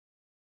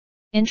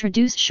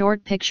Introduce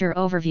short picture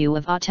overview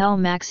of Autel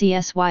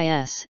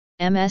MaxiSYS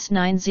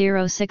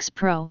MS906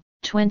 Pro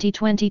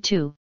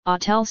 2022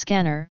 Autel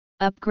scanner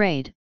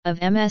upgrade of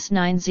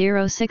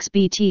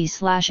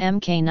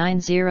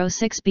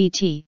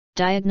MS906BT/MK906BT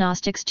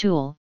Diagnostics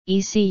tool,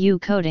 ECU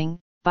coding,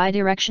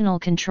 Bi-Directional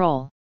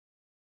control.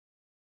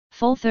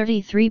 Full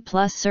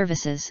 33+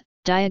 services,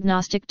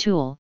 diagnostic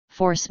tool,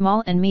 for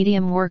small and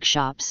medium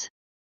workshops.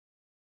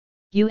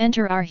 You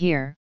enter our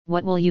here,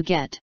 what will you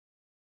get?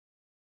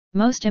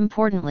 Most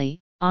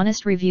importantly,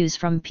 honest reviews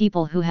from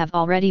people who have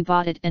already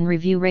bought it and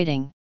review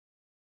rating.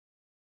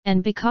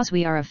 And because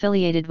we are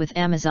affiliated with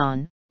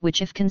Amazon,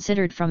 which if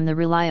considered from the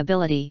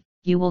reliability,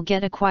 you will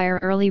get acquire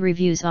early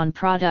reviews on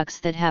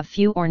products that have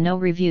few or no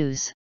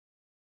reviews.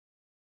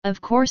 Of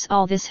course,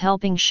 all this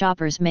helping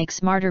shoppers make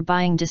smarter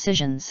buying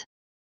decisions.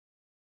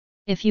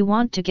 If you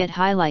want to get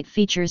highlight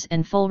features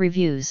and full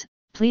reviews,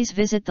 please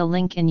visit the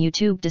link in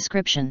YouTube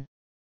description.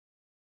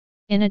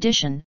 In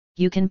addition,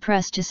 you can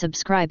press to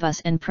subscribe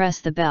us and press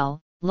the bell,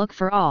 look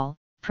for all,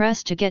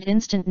 press to get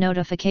instant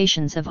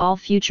notifications of all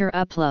future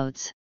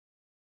uploads.